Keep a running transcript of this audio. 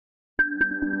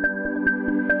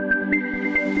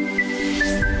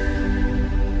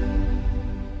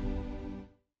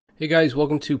Hey guys,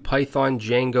 welcome to Python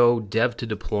Django Dev to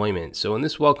Deployment. So in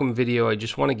this welcome video, I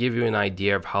just want to give you an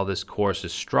idea of how this course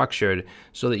is structured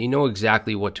so that you know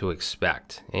exactly what to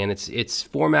expect. And it's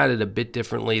formatted a bit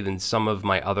differently than some of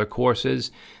my other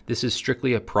courses. This is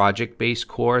strictly a project-based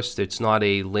course. It's not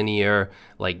a linear,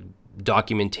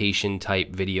 documentation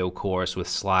type video course with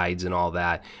slides and all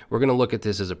that. We're going to look at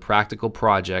this as a practical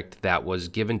project that was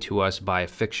given to us by a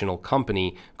fictional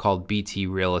company called BT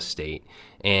Real Estate,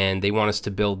 and they want us to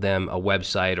build them a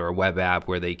website or a web app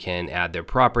where they can add their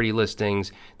property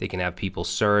listings, they can have people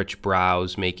search,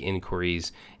 browse, make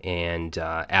inquiries, and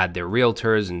add their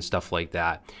realtors and stuff like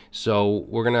that. So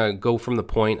we're going to go from the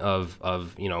point of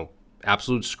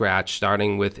absolute scratch,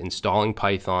 starting with installing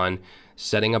Python,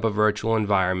 setting up a virtual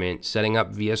environment, setting up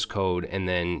VS Code, and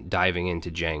then diving into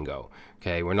Django.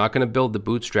 Okay, we're not going to build the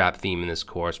Bootstrap theme in this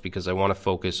course because I want to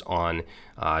focus on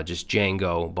just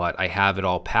Django, but I have it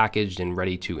all packaged and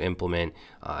ready to implement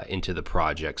into the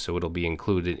project, so it'll be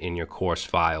included in your course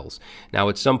files. Now,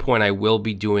 at some point, I will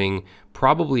be doing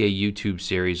probably a YouTube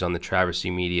series on the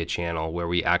Traversy Media channel where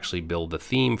we actually build the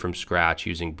theme from scratch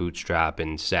using Bootstrap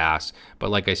and Sass, but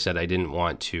like I said, I didn't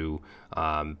want to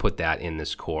put that in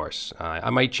this course. I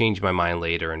might change my mind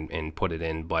later and put it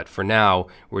in, but for now,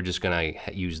 we're just going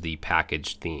to use the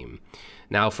packaged theme.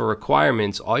 Now, for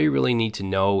requirements, all you really need to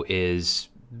know is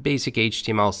basic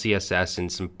HTML, CSS,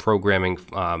 and some programming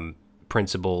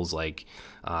principles like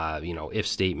if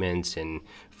statements and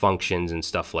functions and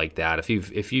stuff like that.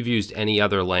 If you've used any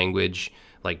other language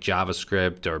like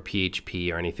JavaScript or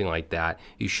PHP or anything like that,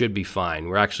 you should be fine.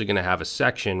 We're actually going to have a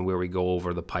section where we go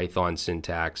over the Python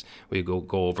syntax. We go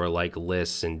over like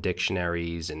lists and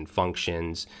dictionaries and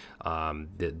functions,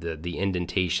 the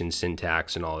indentation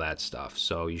syntax and all that stuff.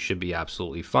 So you should be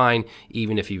absolutely fine,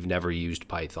 even if you've never used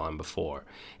Python before.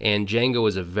 And Django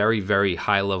is a very, very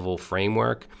high-level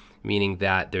framework, meaning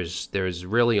that there's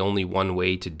really only one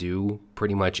way to do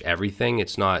pretty much everything.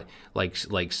 It's not like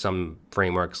some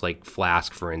frameworks like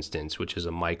Flask, for instance, which is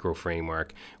a micro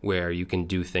framework where you can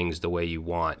do things the way you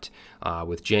want.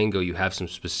 With Django, you have some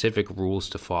specific rules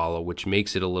to follow, which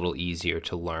makes it a little easier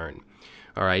to learn.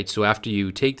 All right, so after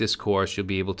you take this course, you'll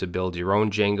be able to build your own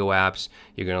Django apps.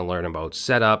 You're going to learn about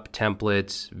setup,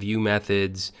 templates, view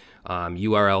methods,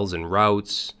 URLs and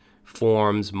routes,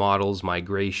 forms, models,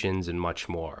 migrations, and much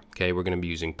more. Okay, we're going to be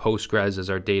using Postgres as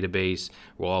our database.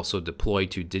 We'll also deploy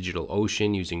to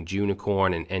DigitalOcean using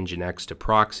Junicorn and Nginx to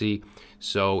proxy.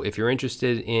 So if you're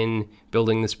interested in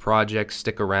building this project,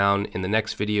 stick around. In the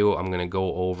next video, I'm going to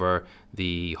go over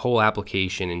the whole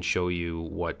application and show you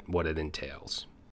what it entails.